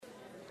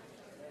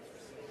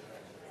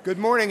Good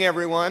morning,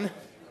 everyone,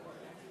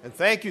 and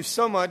thank you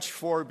so much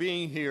for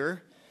being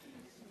here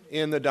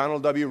in the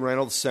Donald W.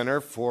 Reynolds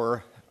Center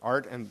for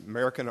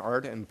American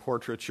Art and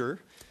Portraiture,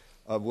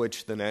 of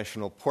which the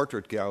National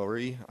Portrait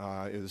Gallery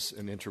is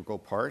an integral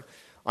part.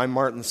 I'm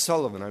Martin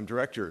Sullivan. I'm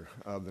director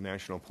of the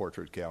National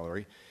Portrait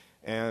Gallery,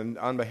 and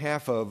on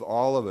behalf of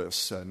all of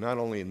us, not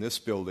only in this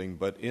building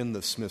but in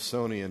the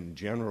Smithsonian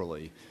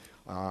generally,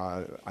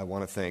 I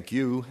want to thank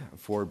you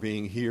for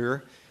being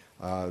here.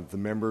 The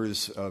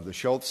members of the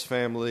Schulz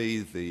family,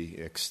 the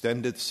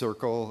extended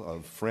circle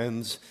of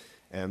friends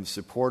and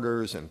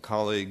supporters and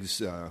colleagues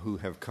who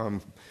have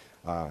come,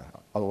 a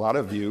lot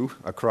of you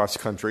across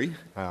country,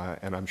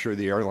 and I'm sure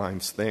the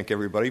airlines thank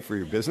everybody for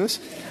your business.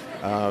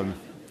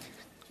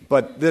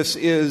 But this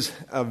is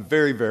a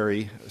very,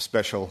 very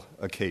special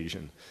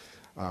occasion.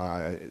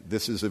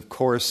 This is, of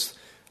course,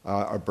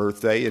 our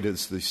birthday. It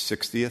is the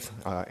 60th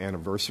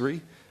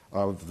anniversary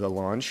of the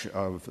launch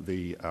of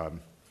the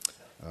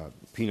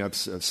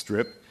Peanuts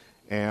strip,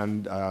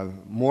 and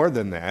more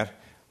than that,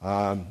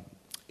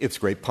 it's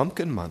Great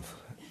Pumpkin Month,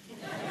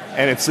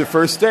 and it's the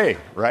first day,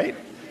 right?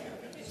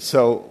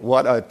 So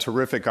what a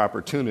terrific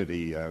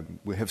opportunity.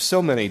 We have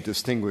so many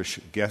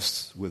distinguished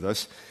guests with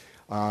us.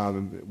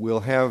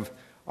 We'll have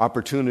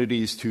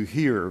opportunities to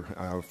hear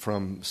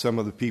from some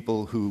of the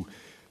people who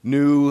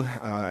knew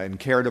and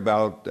cared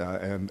about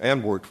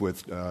and worked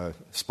with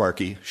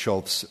Sparky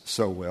Schulz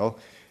so well.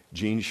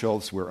 Gene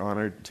Schulz, we're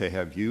honored to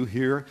have you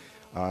here.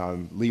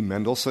 Lee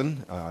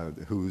Mendelson,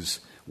 whose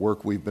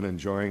work we've been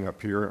enjoying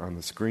up here on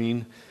the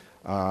screen.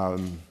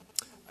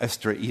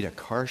 Esther Ida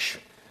Karsh,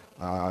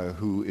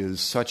 who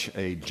is such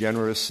a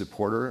generous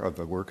supporter of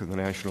the work of the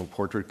National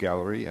Portrait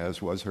Gallery,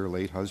 as was her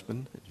late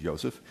husband,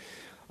 Yousuf.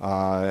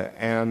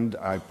 And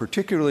I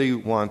particularly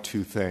want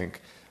to thank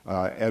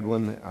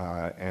Edwin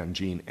and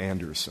Jean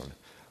Anderson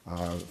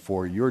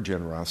for your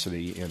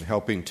generosity in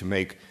helping to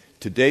make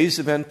today's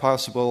event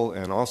possible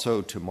and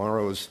also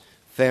tomorrow's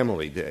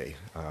Family Day,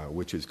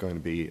 which is going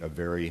to be a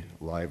very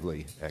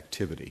lively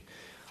activity.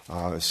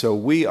 So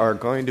we are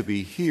going to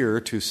be here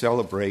to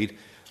celebrate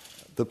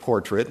the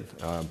portrait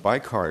by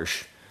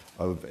Karsh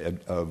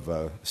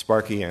of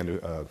Sparky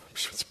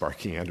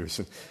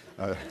Anderson,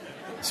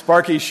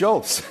 Sparky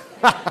Schulz.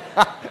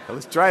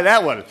 Let's try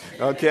that one,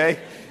 okay?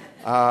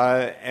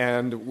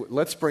 And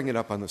let's bring it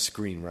up on the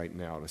screen right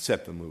now to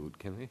set the mood,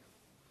 can we?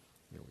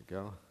 Here we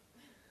go.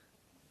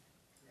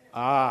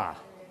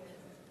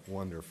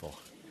 Wonderful.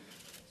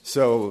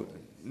 So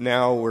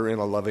now we're in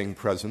a loving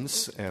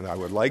presence, and I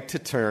would like to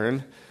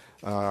turn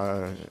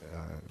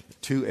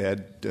to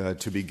Ed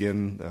to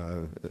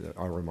begin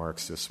our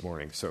remarks this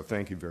morning. So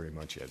thank you very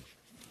much,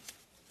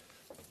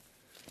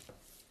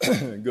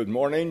 Ed. Good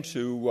morning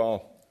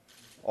to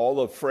all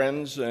the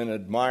friends and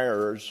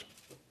admirers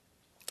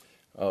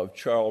of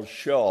Charles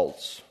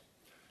Schulz,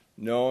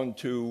 known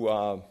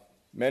to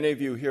many of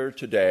you here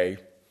today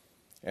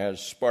as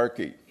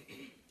Sparky.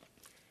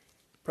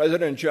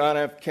 President John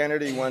F.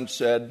 Kennedy once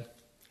said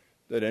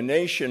that a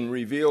nation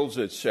reveals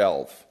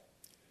itself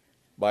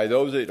by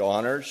those it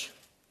honors,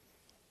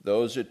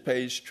 those it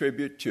pays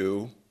tribute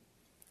to,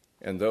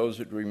 and those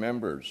it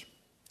remembers.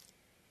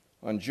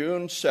 On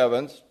June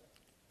 7th,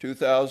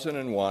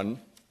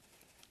 2001,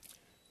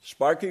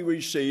 Sparky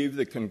received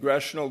the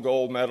Congressional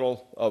Gold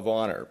Medal of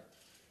Honor.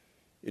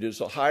 It is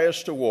the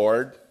highest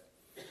award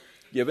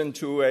given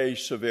to a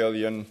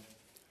civilian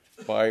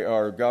by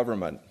our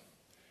government.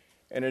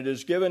 And it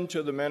is given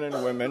to the men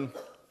and women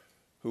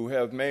who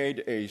have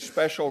made a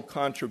special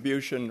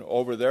contribution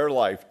over their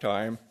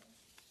lifetime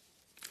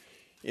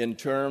in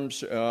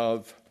terms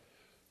of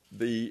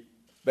the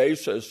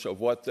basis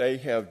of what they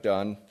have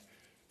done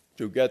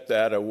to get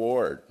that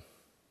award.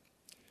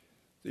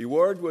 The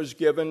award was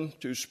given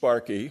to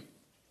Sparky,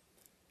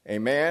 a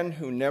man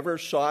who never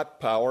sought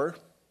power,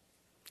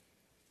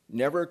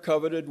 never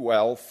coveted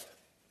wealth,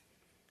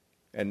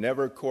 and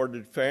never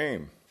courted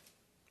fame.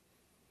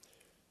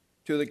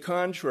 To the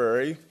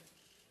contrary,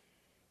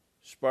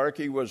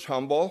 Sparky was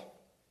humble,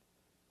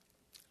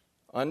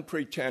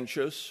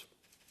 unpretentious,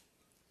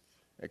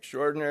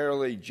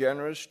 extraordinarily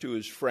generous to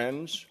his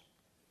friends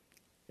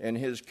and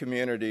his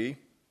community,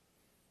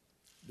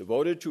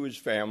 devoted to his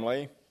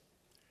family,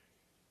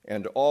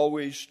 and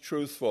always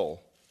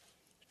truthful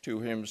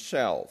to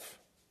himself.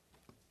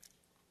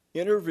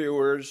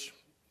 Interviewers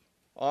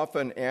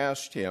often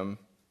asked him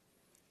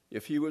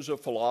if he was a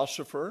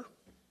philosopher,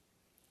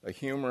 a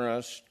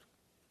humorist,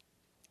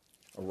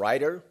 a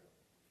writer,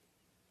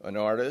 an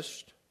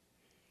artist.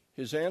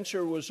 His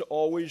answer was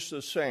always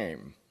the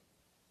same.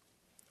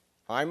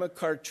 I'm a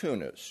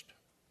cartoonist.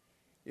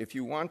 If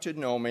you want to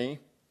know me,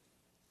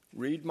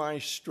 read my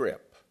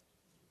strip,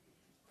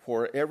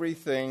 for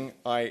everything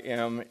I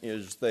am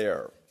is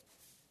there.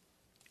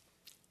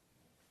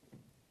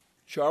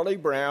 Charlie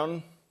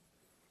Brown,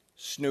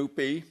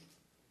 Snoopy,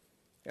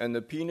 and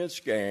the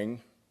Peanuts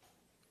gang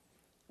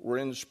were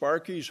in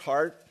Sparky's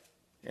heart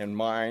and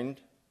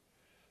mind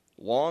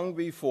long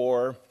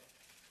before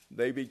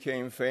they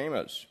became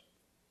famous.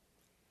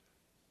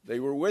 They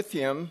were with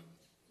him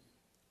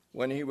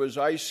when he was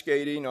ice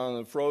skating on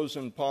the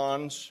frozen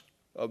ponds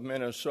of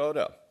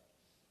Minnesota.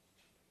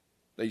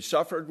 They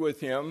suffered with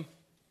him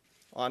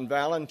on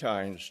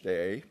Valentine's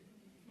Day,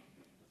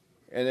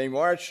 and they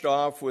marched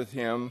off with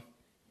him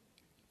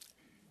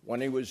when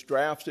he was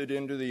drafted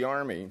into the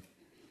Army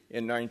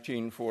in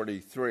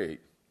 1943.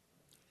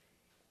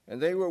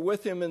 And they were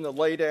with him in the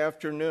late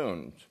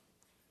afternoons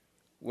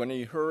when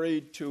he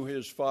hurried to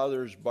his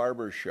father's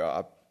barber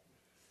shop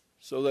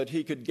so that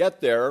he could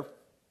get there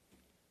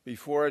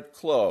before it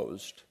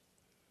closed,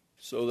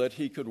 so that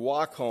he could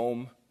walk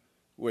home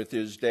with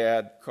his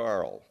dad,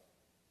 Carl.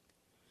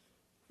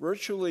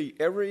 Virtually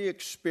every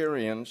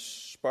experience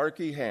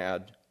Sparky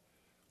had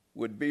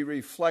would be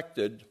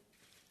reflected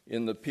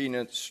in the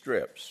Peanut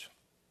strips.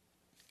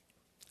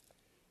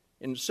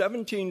 In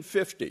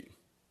 1750,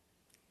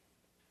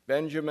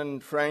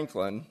 Benjamin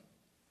Franklin,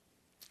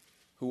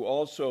 who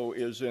also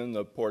is in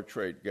the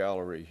portrait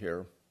gallery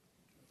here,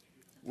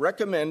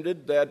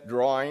 recommended that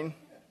drawing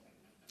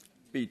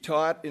be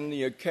taught in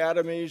the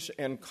academies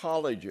and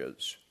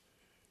colleges,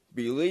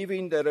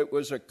 believing that it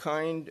was a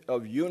kind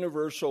of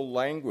universal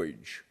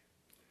language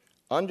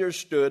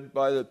understood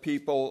by the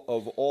people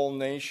of all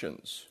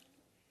nations.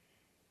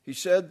 He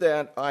said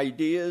that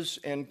ideas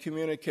and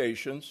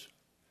communications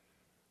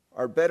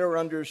are better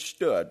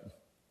understood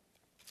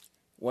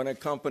when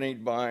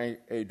accompanied by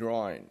a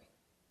drawing.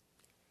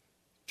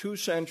 2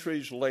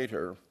 centuries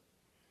later,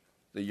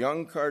 the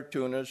young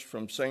cartoonist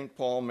from St.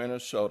 Paul,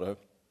 Minnesota,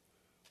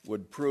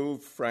 would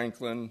prove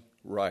Franklin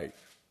right.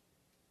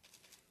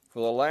 For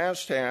the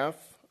last half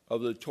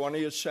of the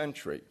 20th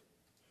century,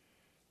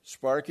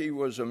 Sparky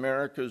was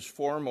America's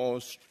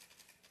foremost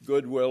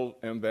goodwill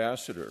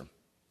ambassador.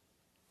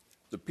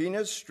 The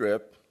Peanut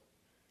strip,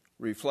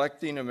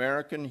 reflecting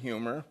American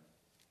humor,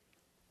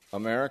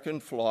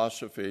 American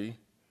philosophy,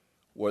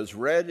 was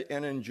read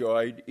and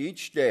enjoyed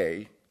each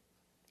day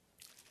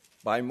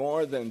by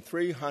more than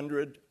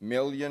 300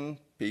 million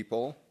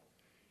people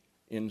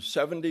in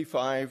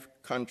 75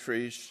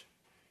 countries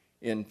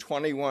in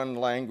 21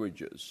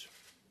 languages,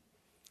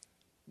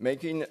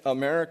 making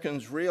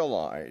Americans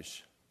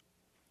realize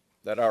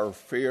that our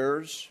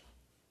fears,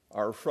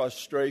 our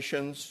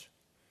frustrations,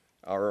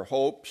 our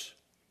hopes,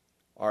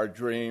 our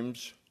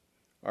dreams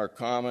are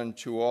common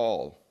to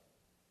all.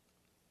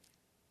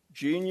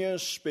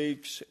 Genius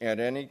speaks at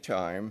any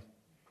time,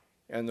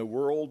 and the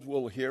world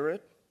will hear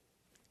it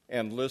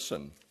and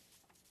listen.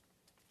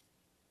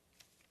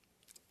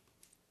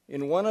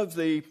 In one of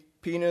the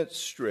Peanut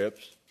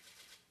strips,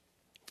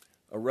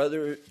 a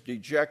rather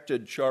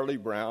dejected Charlie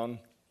Brown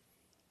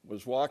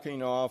was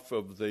walking off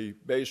of the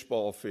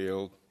baseball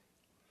field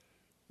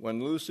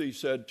when Lucy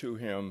said to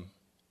him,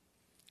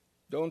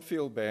 "Don't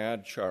feel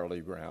bad,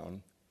 Charlie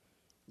Brown.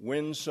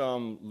 Win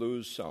some,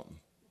 lose some."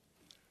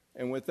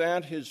 And with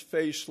that, his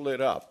face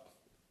lit up.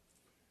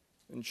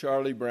 And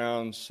Charlie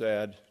Brown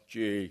said,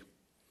 "Gee,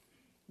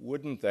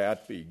 wouldn't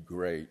that be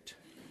great?"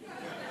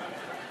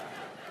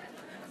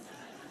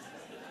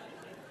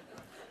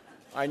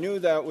 I knew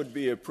that would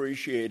be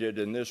appreciated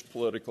in this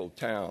political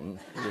town.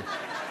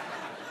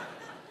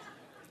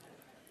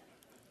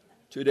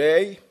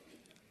 Today,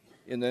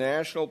 in the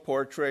National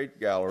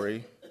Portrait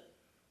Gallery,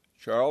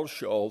 Charles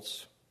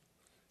Schulz,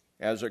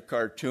 as a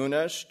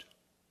cartoonist,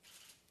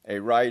 a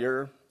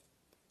writer,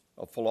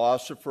 a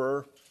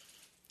philosopher,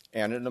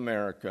 and an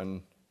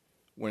American,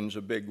 wins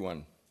a big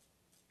one.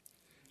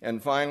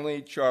 And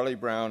finally, Charlie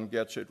Brown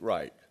gets it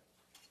right.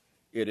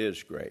 It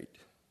is great.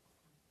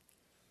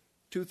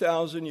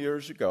 2,000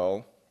 years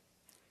ago,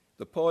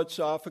 the poet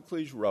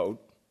Sophocles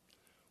wrote,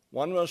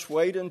 "One must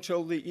wait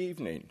until the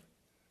evening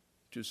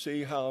to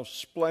see how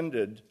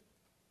splendid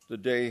the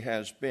day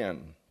has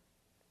been."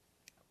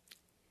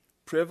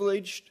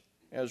 Privileged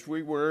as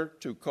we were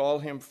to call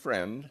him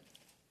friend,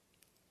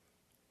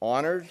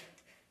 honored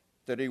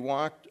that he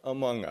walked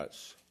among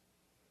us,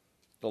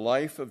 the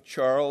life of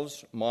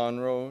Charles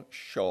Monroe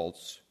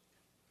Schulz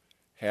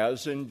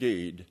has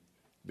indeed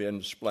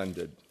been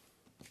splendid.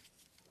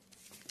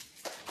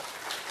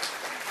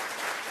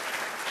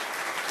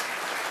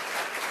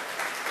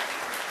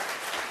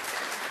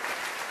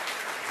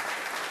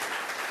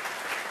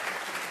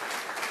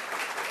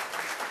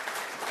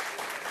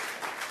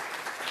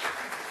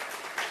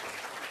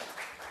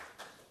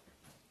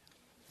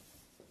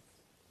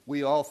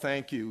 We all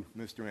thank you,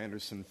 Mr.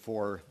 Anderson,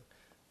 for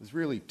those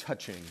really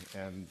touching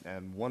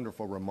and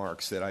wonderful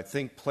remarks that I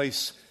think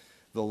place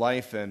the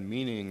life and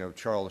meaning of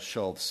Charles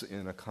Schulz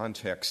in a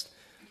context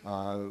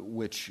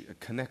which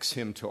connects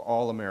him to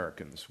all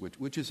Americans,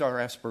 which is our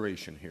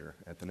aspiration here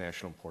at the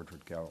National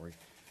Portrait Gallery.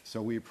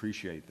 So we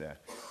appreciate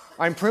that.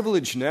 I'm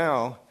privileged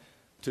now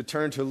to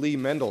turn to Lee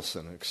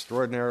Mendelson, an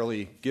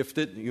extraordinarily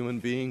gifted human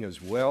being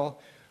as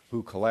well,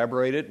 who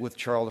collaborated with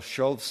Charles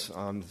Schulz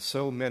on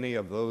so many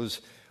of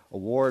those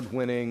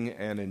award-winning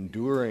and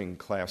enduring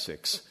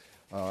classics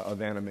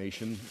of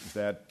animation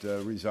that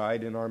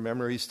reside in our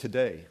memories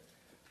today.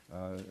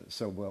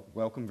 So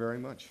welcome very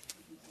much.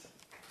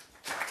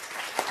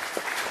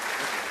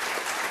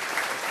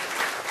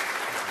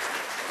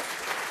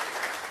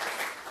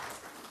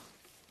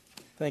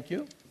 Thank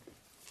you.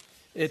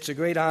 It's a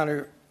great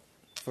honor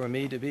for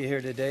me to be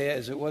here today,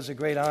 as it was a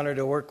great honor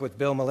to work with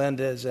Bill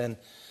Melendez and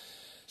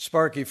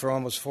Sparky for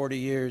almost 40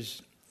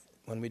 years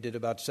when we did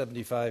about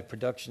 75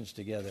 productions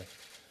together.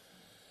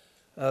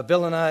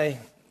 Bill and I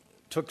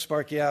took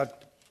Sparky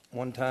out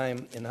one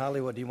time in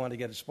Hollywood. He wanted to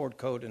get a sport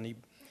coat, and he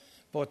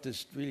bought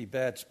this really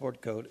bad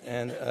sport coat.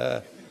 And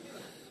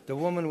the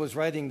woman was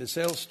writing the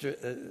sales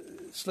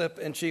slip,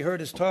 and she heard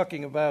us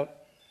talking about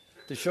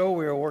the show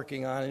we were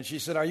working on, and she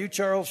said, "Are you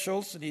Charles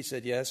Schulz?" And he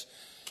said, "Yes."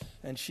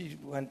 And she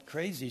went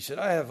crazy. She said,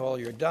 "I have all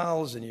your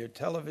dolls and your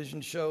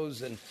television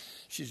shows," and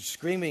she's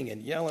screaming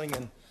and yelling,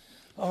 and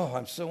oh,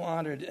 I'm so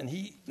honored. And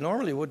he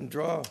normally wouldn't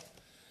draw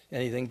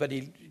anything, but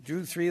he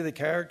drew 3 of the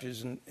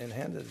characters and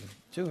handed them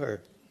to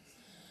her.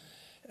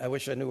 I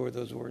wish I knew where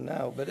those were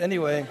now. But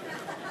anyway,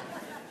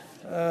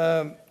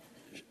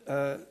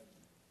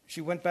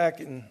 she went back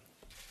and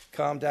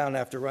calmed down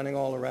after running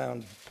all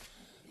around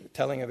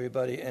telling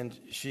everybody, and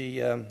she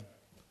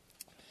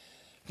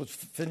was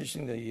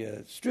finishing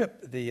the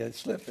slip,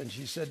 and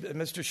she said,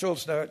 "Mr.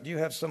 Schulz, now, do you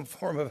have some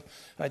form of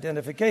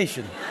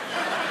identification?"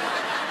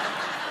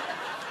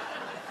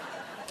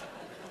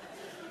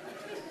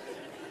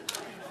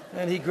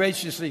 And he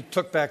graciously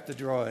took back the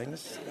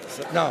drawings.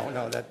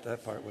 No,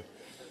 that part was.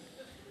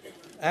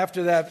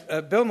 After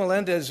that, Bill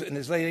Melendez in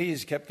his late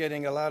 80s kept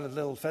getting a lot of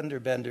little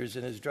fender benders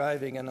in his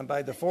driving, and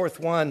by the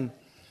 4th one,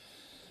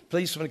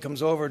 policeman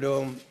comes over to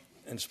him,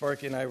 and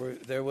Sparky and I were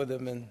there with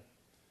him, and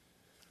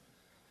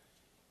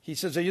he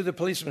says, "Are you the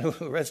policeman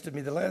who arrested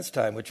me the last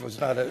time?" Which was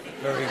not a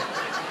very...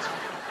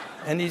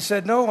 And he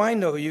said, "No, I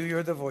know you.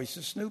 You're the voice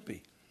of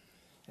Snoopy."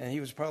 And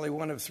he was probably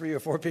one of 3 or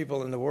 4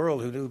 people in the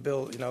world who knew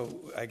Bill.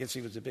 I guess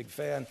he was a big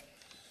fan.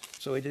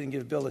 So he didn't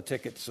give Bill a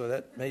ticket, so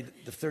that made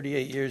the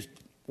 38 years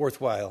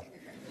worthwhile.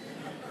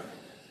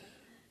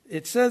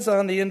 It says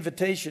on the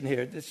invitation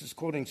here, this is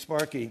quoting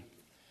Sparky,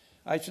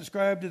 "I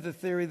subscribe to the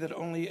theory that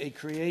only a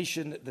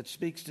creation that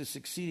speaks to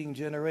succeeding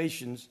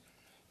generations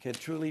can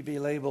truly be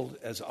labeled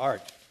as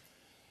art."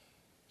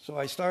 So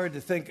I started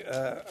to think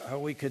how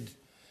we could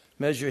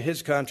measure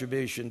his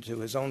contribution to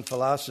his own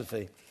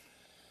philosophy.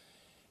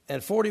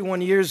 And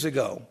 41 years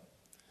ago,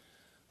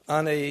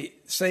 on a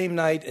same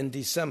night in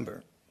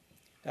December,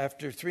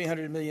 after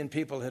 300 million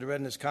people had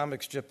read his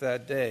comic strip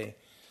that day,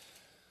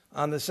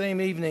 on the same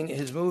evening,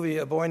 his movie,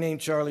 A Boy Named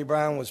Charlie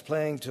Brown, was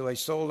playing to a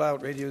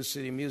sold-out Radio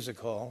City music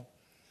hall.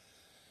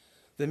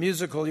 The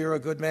musical You're a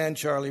Good Man,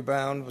 Charlie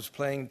Brown was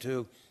playing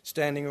to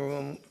standing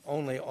room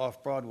only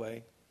off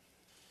Broadway.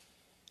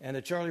 And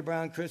a Charlie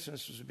Brown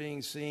Christmas was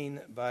being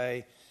seen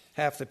by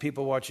half the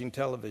people watching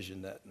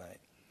television that night.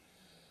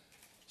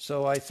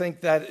 So I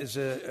think that is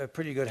a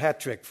pretty good hat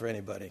trick for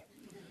anybody.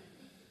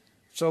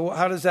 So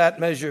how does that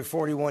measure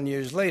 41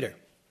 years later?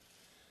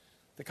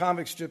 The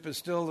comic strip is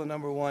still the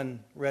 #1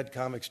 read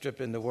comic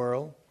strip in the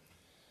world.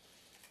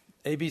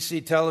 ABC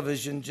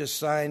Television just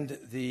signed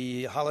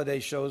the holiday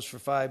shows for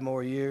 5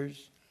 more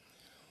years.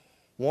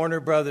 Warner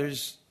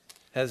Brothers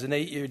has an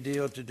 8-year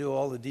deal to do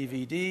all the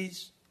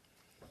DVDs.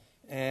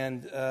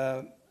 And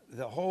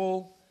the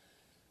whole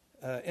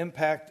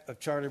impact of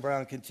Charlie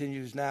Brown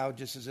continues now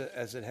just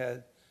as it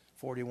had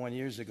 41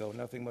 years ago.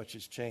 Nothing much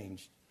has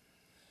changed.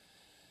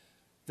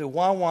 The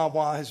wah, wah,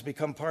 wah has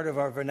become part of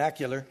our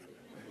vernacular.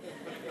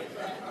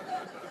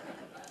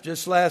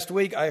 Just last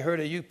week, I heard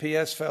a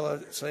UPS fellow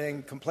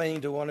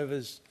complaining to one of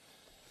his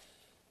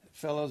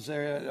fellows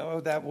there,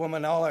 "Oh, that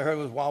woman, all I heard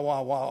was wah,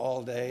 wah, wah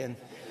all day." And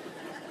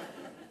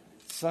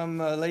some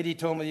lady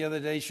told me the other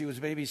day she was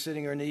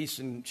babysitting her niece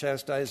and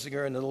chastising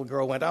her, and the little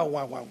girl went, "Oh,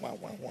 wah, wah, wah,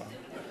 wah, wah."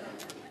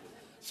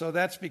 So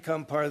that's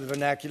become part of the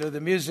vernacular.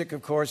 The music,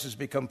 of course, has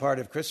become part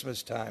of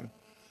Christmas time.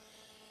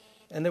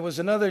 And there was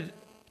another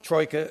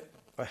troika,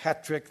 a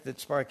hat trick that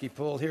Sparky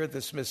pulled here at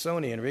the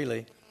Smithsonian,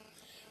 really.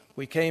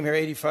 We came here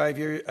 85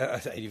 years.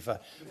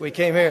 We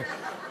came here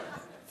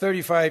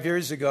 35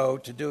 years ago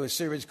to do a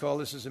series called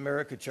This Is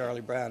America,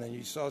 Charlie Brown, and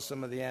you saw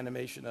some of the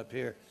animation up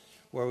here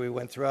where we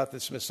went throughout the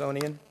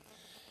Smithsonian.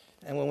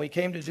 And when we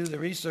came to do the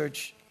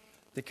research,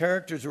 the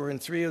characters were in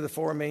 3 of the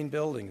 4 main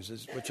buildings,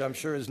 which I'm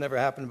sure has never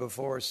happened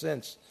before or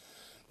since.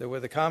 There were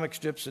the comic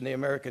strips in the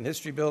American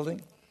History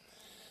Building.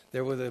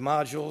 There were the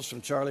modules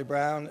from Charlie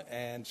Brown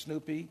and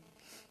Snoopy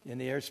in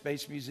the Air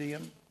Space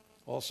Museum.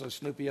 Also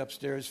Snoopy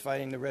upstairs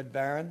fighting the Red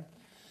Baron.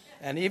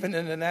 And even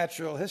in the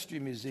Natural History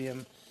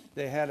Museum,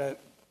 they had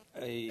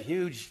a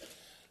huge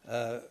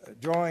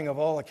drawing of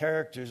all the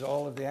characters,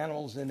 all of the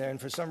animals in there. And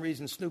for some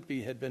reason,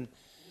 Snoopy had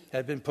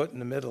been put in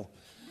the middle.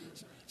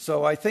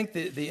 So I think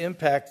the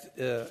impact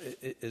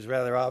is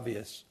rather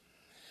obvious.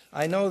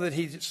 I know that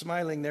he's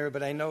smiling there,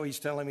 but I know he's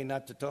telling me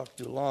not to talk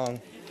too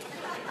long.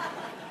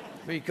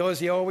 Because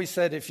he always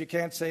said, if you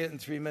can't say it in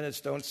 3 minutes,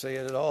 don't say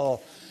it at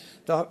all.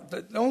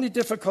 The only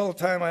difficult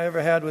time I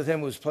ever had with him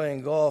was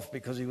playing golf,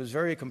 because he was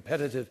very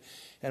competitive.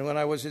 And when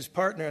I was his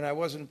partner and I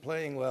wasn't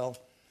playing well,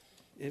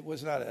 it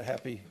was not a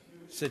happy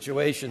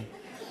situation.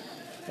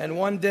 And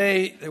one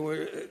day,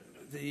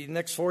 the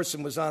next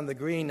foursome was on the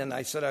green, and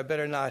I said, I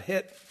better not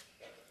hit.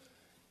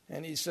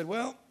 And he said,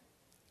 well,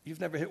 You've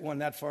never hit one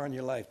that far in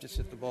your life. Just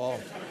hit the ball.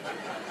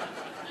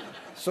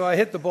 So I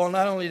hit the ball.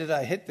 Not only did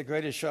I hit the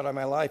greatest shot of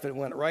my life, it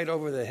went right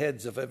over the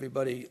heads of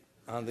everybody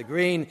on the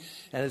green.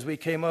 And as we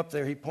came up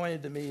there, he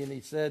pointed to me and he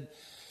said,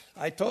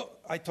 I told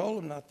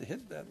him not to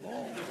hit that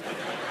ball.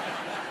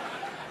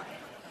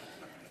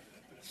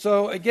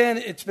 So again,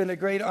 it's been a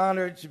great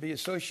honor to be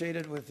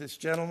associated with this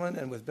gentleman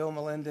and with Bill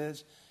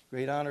Melendez.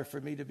 Great honor for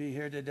me to be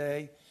here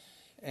today.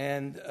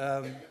 And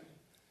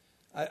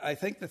I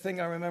think the thing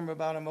I remember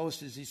about him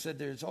most is he said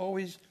there's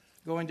always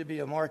going to be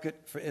a market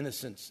for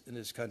innocence in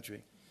this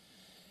country.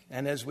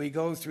 And as we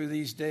go through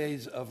these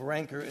days of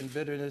rancor and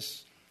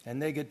bitterness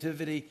and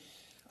negativity,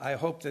 I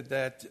hope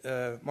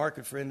that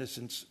market for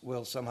innocence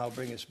will somehow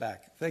bring us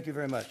back. Thank you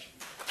very much.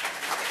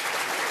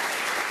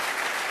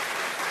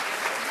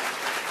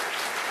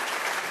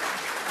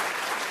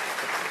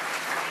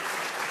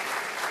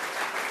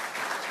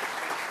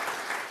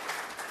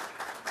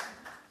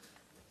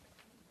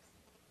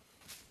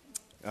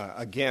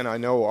 Again, I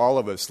know all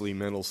of us, Lee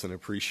Mendelson,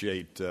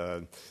 appreciate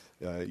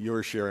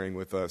your sharing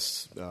with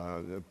us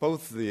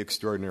both the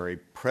extraordinary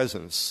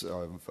presence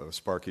of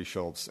Sparky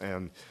Schulz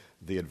and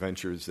the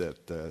adventures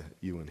that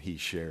you and he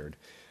shared.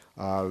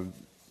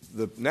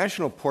 The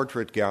National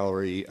Portrait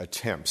Gallery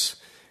attempts,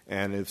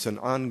 and it's an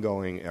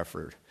ongoing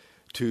effort,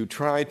 to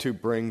try to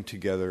bring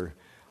together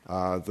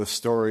the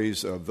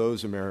stories of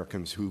those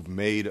Americans who've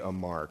made a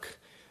mark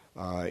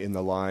in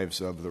the lives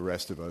of the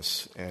rest of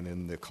us and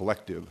in the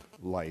collective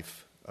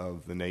life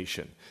of the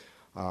nation.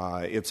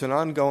 It's an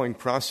ongoing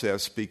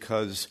process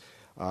because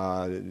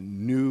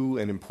new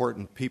and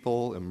important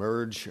people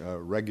emerge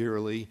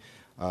regularly.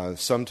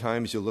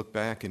 Sometimes you look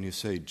back and you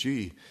say,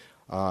 gee,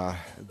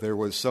 there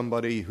was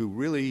somebody who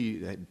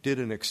really did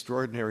an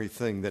extraordinary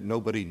thing that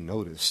nobody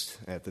noticed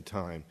at the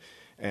time,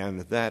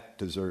 and that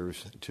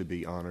deserves to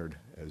be honored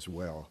as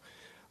well.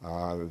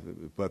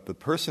 But the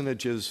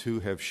personages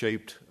who have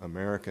shaped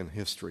American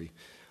history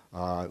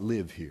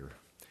live here.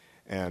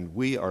 And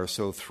we are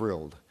so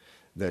thrilled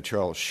that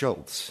Charles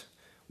Schulz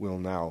will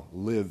now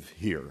live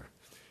here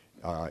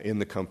in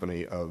the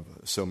company of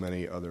so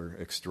many other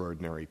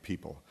extraordinary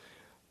people.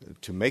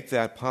 To make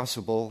that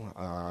possible,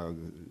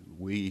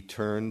 we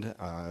turned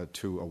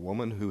to a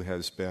woman who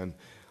has been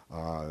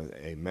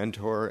a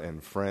mentor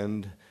and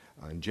friend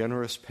and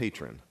generous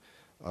patron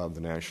of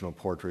the National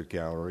Portrait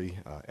Gallery,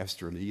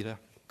 Yousuf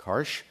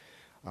Karsh,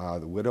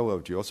 the widow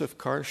of Yousuf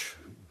Karsh,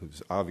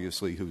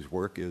 whose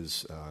work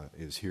is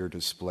here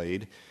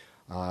displayed.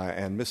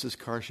 And Mrs.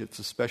 Karsh, it's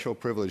a special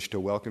privilege to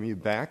welcome you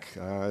back.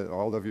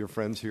 All of your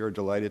friends here are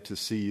delighted to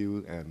see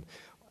you and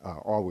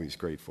always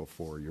grateful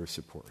for your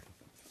support.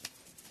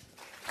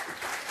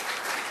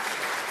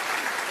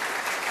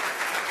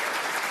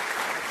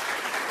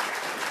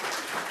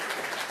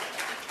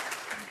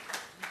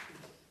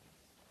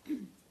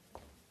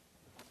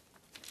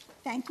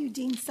 Thank you,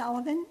 Dean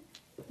Sullivan.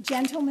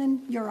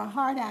 Gentlemen, you're a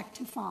hard act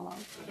to follow,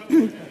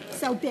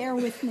 so bear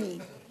with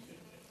me.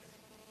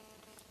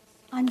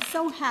 I'm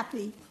so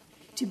happy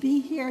to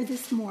be here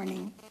this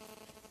morning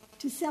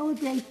to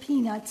celebrate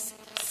Peanut's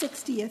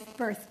 60th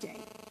birthday.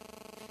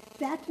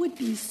 That would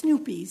be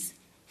Snoopy's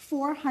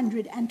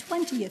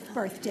 420th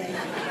birthday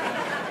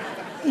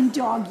in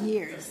dog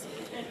years.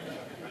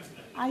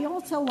 I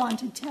also want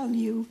to tell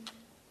you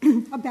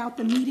about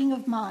the meeting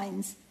of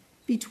minds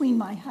between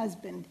my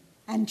husband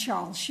and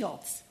Charles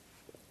Schulz.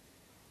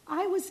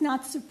 I was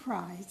not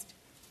surprised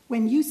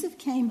when Yousuf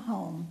came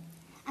home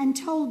and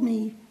told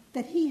me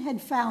that he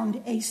had found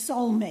a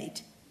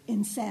soulmate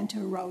in Santa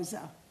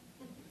Rosa.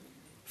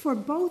 For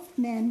both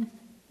men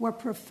were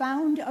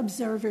profound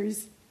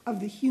observers of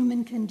the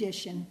human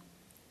condition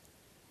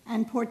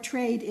and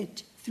portrayed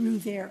it through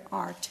their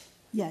art.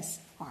 Yes,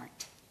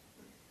 art.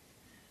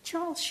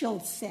 Charles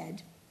Schulz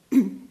said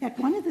that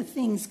one of the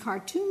things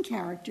cartoon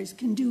characters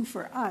can do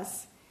for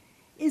us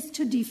is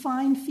to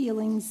define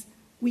feelings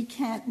we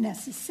can't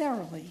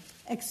necessarily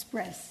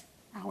express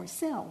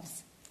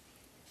ourselves.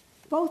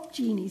 Both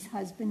Jeannie's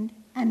husband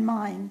and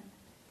mine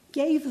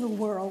gave the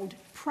world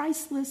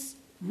priceless,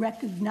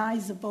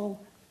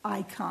 recognizable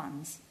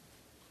icons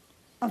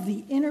of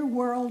the inner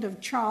world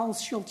of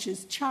Charles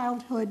Schulz's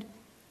childhood,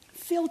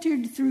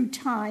 filtered through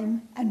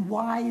time and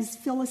wise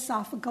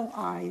philosophical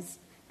eyes,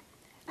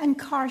 and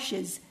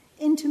Karsh's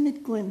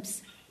intimate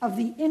glimpse of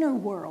the inner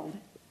world,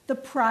 the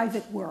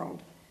private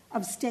world,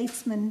 of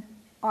statesmen,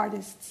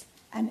 artists,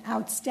 and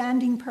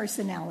outstanding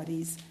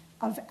personalities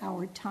of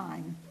our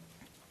time.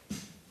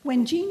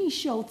 When Jeannie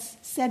Schulz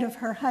said of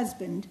her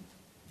husband,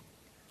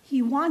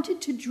 he wanted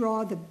to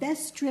draw the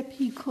best strip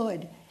he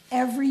could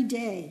every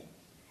day,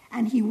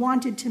 and he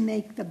wanted to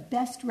make the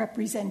best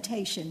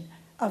representation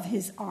of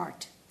his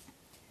art.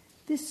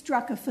 This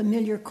struck a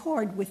familiar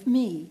chord with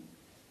me.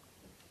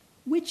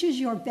 Which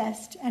is your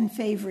best and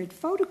favorite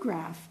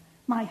photograph?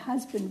 My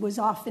husband was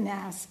often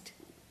asked.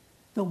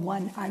 The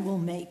one I will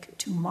make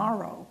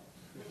tomorrow,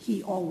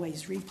 he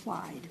always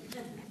replied.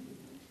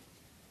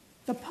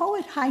 The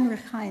poet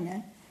Heinrich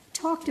Heine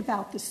talked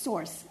about the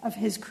source of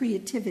his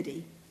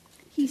creativity.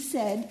 He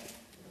said,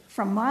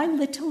 "From my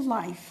little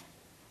life,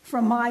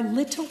 From my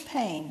little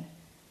pain,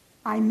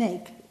 I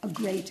make a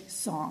great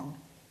song.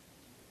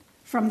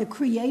 From the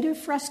creative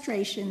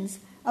frustrations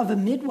of a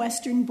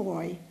Midwestern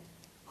boy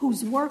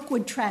whose work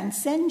would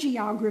transcend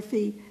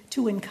geography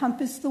to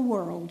encompass the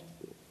world.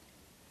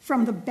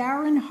 From the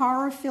barren,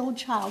 horror-filled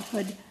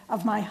childhood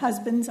of my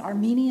husband's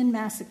Armenian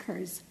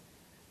massacres,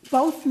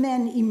 both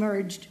men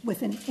emerged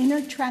with an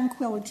inner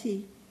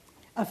tranquility,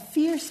 a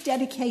fierce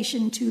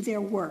dedication to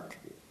their work,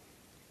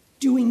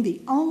 doing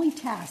the only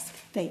task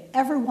they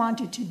ever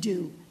wanted to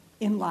do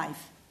in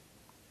life.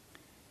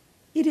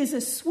 It is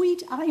a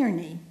sweet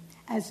irony,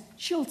 as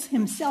Schulz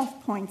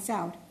himself points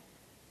out,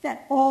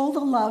 that all the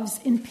loves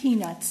in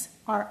Peanuts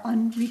are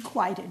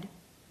unrequited.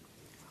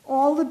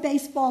 All the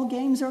baseball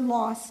games are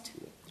lost.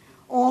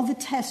 All the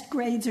test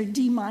grades are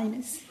D-.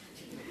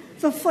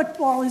 The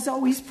football is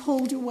always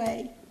pulled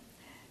away.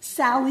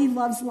 Sally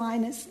loves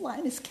Linus.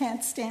 Linus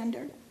can't stand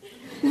her.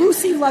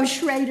 Lucy loves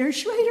Schrader.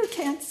 Schrader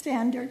can't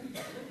stand her.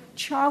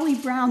 Charlie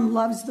Brown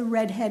loves the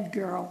redhead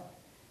girl.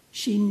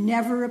 She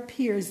never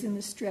appears in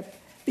the strip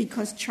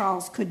because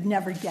Charles could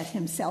never get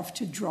himself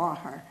to draw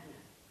her.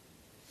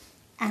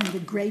 And the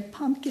great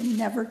pumpkin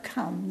never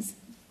comes.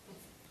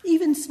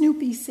 Even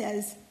Snoopy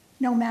says,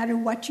 no matter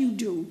what you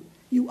do,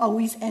 you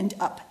always end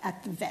up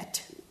at the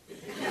vet.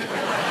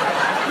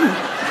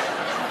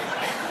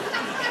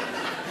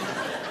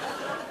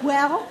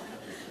 Well,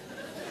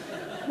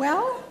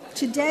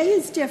 today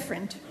is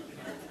different.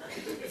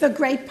 The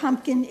great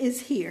pumpkin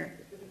is here.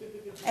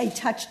 A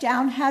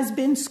touchdown has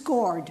been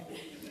scored,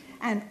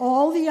 and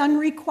all the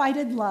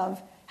unrequited love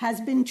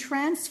has been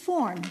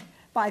transformed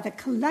by the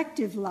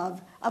collective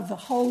love of the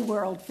whole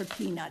world for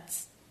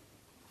Peanuts.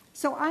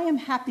 So I am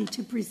happy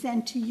to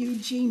present to you,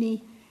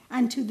 Jeannie,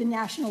 and to the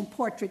National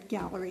Portrait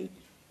Gallery,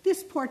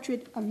 this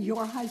portrait of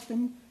your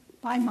husband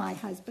by my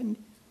husband,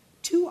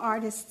 two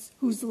artists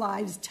whose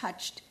lives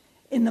touched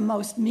in the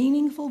most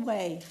meaningful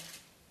way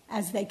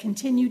as they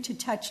continue to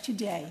touch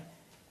today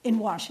in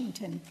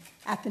Washington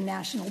at the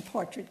National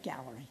Portrait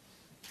Gallery.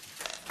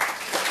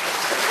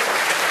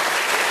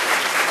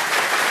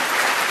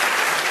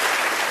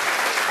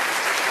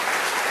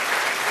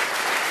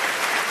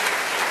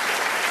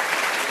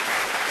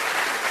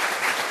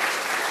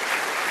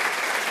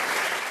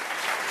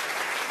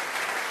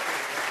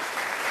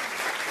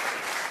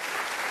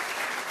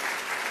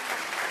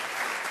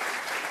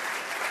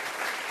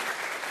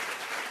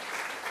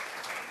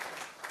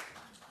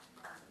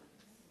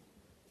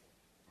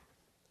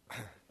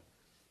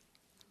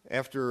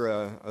 After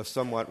a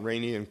somewhat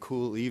rainy and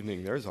cool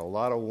evening, there's a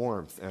lot of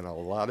warmth and a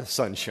lot of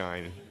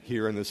sunshine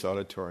here in this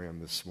auditorium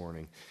this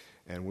morning.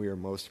 And we are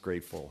most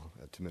grateful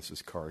to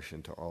Mrs. Karsh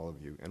and to all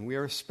of you. And we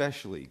are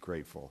especially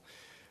grateful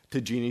to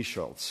Jeannie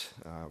Schulz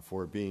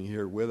for being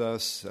here with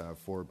us,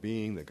 for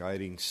being the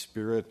guiding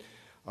spirit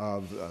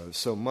of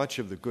so much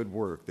of the good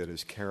work that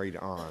is carried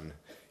on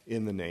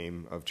in the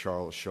name of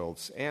Charles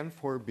Schulz, and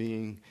for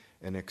being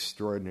an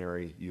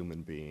extraordinary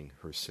human being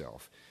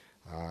herself.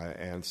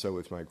 And so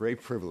it's my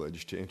great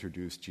privilege to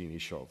introduce Jeannie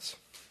Schulz.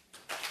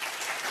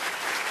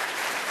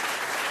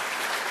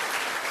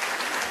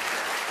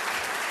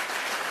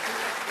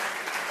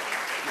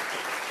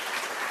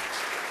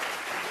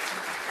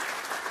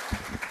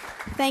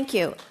 Thank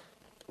you.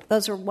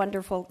 Those were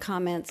wonderful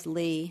comments,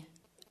 Lee,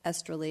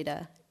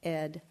 Estrelita,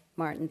 Ed,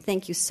 Martin.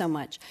 Thank you so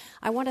much.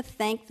 I want to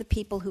thank the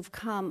people who've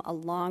come a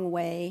long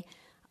way.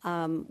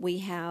 We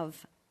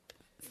have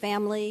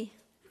family.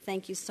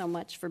 Thank you so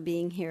much for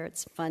being here.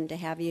 It's fun to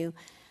have you,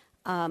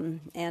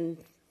 and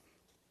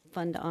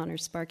fun to honor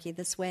Sparky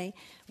this way.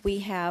 We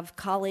have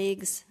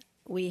colleagues.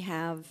 We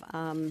have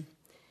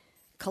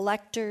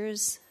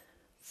collectors,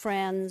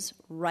 friends,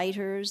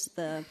 writers.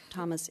 The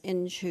Thomas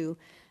Inge, who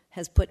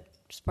has put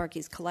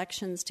Sparky's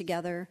collections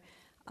together.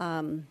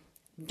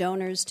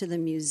 Donors to the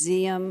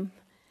museum,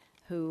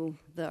 who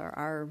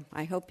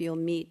I hope you'll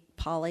meet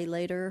Polly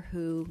later,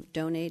 who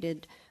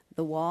donated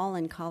the wall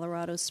in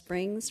Colorado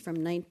Springs from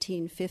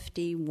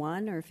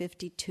 1951 or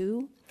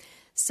 52.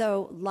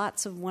 So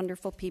lots of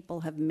wonderful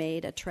people have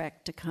made a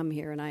trek to come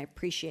here, and I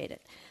appreciate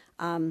it.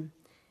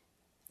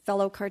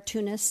 Fellow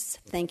cartoonists,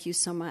 thank you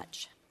so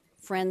much.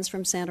 Friends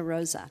from Santa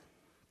Rosa.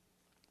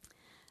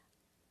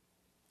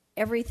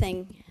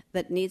 Everything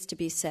that needs to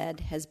be said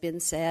has been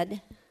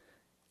said,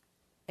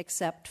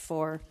 except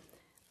for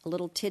a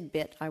little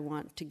tidbit I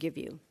want to give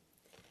you.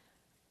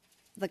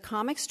 The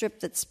comic strip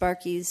that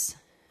Sparky's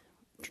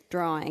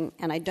drawing,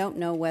 and I don't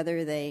know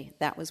whether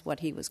that was what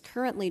he was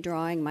currently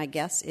drawing. My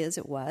guess is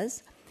it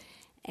was,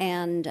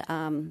 and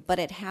but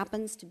it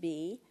happens to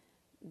be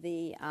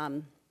the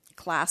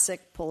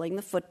classic pulling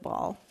the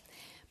football.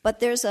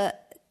 But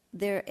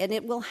and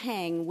it will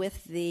hang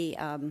with the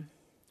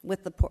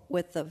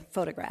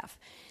photograph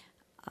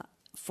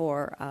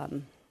for.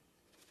 I'm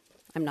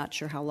not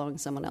sure how long.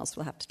 Someone else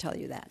will have to tell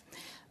you that,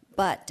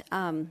 but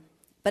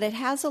it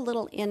has a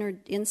little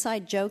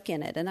inside joke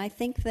in it, and I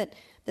think that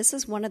this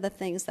is one of the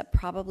things that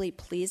probably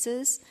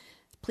pleases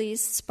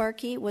pleased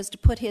Sparky was to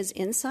put his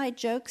inside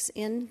jokes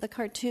in the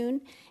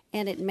cartoon,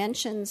 and it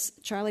mentions,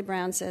 Charlie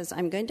Brown says,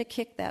 "I'm going to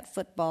kick that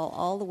football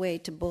all the way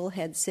to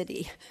Bullhead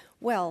City."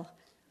 Well,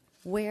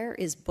 where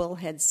is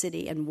Bullhead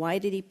City, and why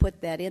did he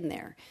put that in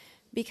there?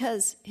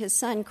 Because his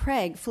son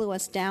Craig flew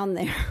us down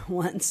there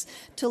once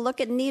to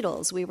look at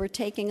needles. We were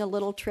taking a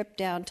little trip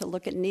down to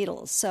look at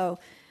needles. So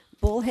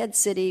Bullhead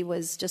City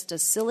was just a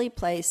silly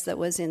place that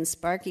was in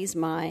Sparky's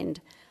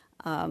mind.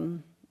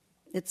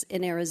 It's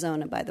in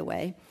Arizona, by the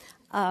way.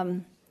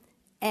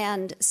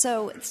 And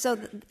so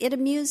it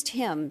amused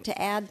him to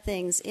add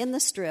things in the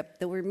strip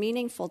that were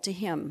meaningful to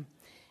him.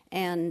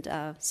 And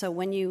so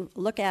when you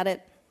look at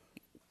it,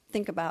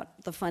 think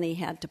about the fun he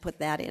had to put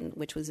that in,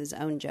 which was his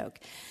own joke.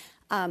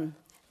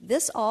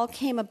 This all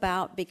came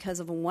about because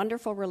of a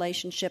wonderful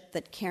relationship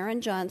that Karen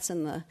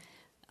Johnson,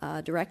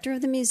 the director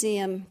of the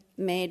museum,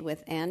 made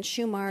with Anne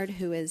Schumard,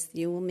 who is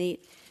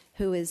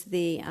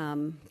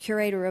the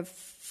curator of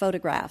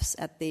photographs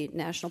at the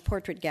National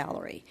Portrait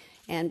Gallery.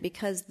 And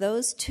because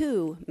those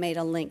two made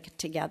a link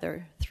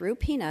together through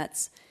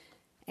Peanuts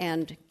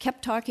and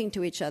kept talking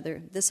to each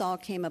other, this all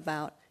came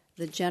about.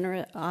 The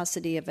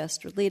generosity of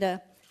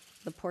Estrelita,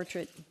 the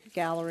Portrait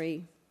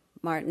Gallery,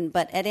 Martin.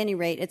 But at any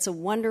rate, it's a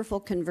wonderful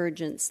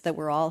convergence that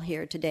we're all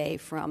here today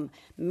from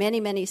many,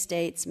 many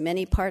states,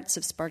 many parts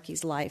of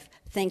Sparky's life.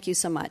 Thank you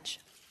so much.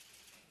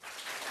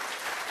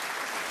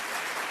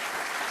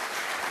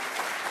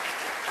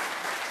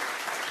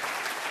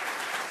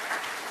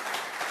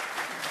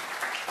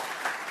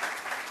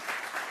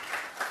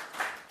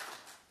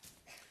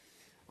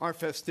 Our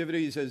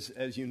festivities,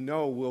 as you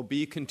know, will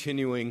be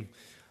continuing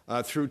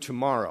through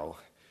tomorrow,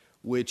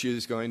 which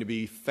is going to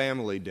be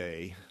Family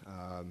Day,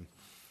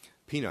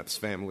 Peanuts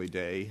Family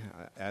Day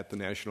at the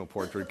National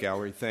Portrait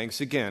Gallery. Thanks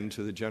again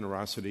to the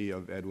generosity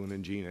of Edwin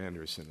and Jean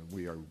Anderson.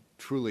 We are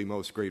truly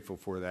most grateful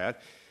for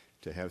that,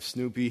 to have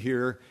Snoopy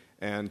here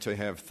and to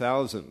have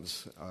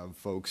thousands of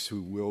folks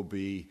who will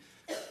be,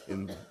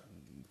 in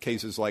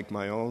cases like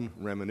my own,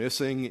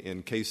 reminiscing,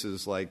 in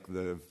cases like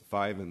the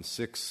 5 and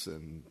 6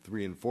 and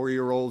 3 and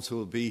 4-year-olds who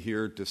will be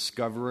here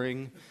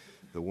discovering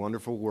the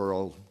wonderful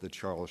world that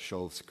Charles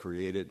Schulz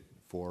created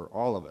for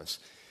all of us.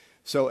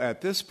 So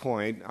at this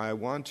point, I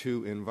want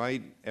to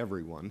invite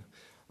everyone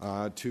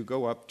to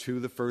go up to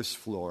the first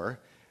floor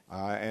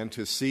and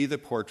to see the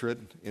portrait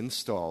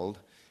installed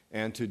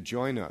and to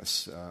join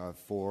us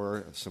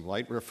for some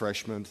light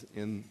refreshment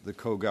in the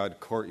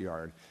Kogod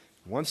courtyard.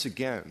 Once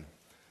again,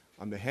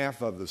 on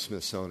behalf of the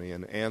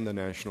Smithsonian and the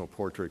National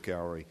Portrait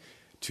Gallery,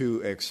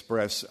 to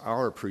express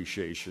our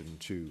appreciation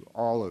to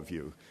all of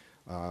you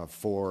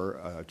for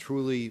a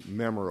truly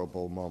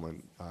memorable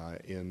moment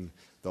in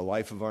the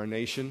life of our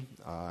nation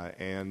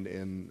and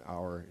in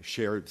our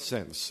shared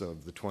sense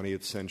of the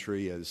 20th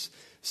century as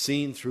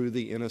seen through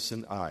the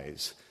innocent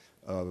eyes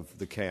of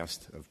the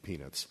cast of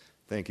Peanuts.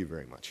 Thank you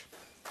very much.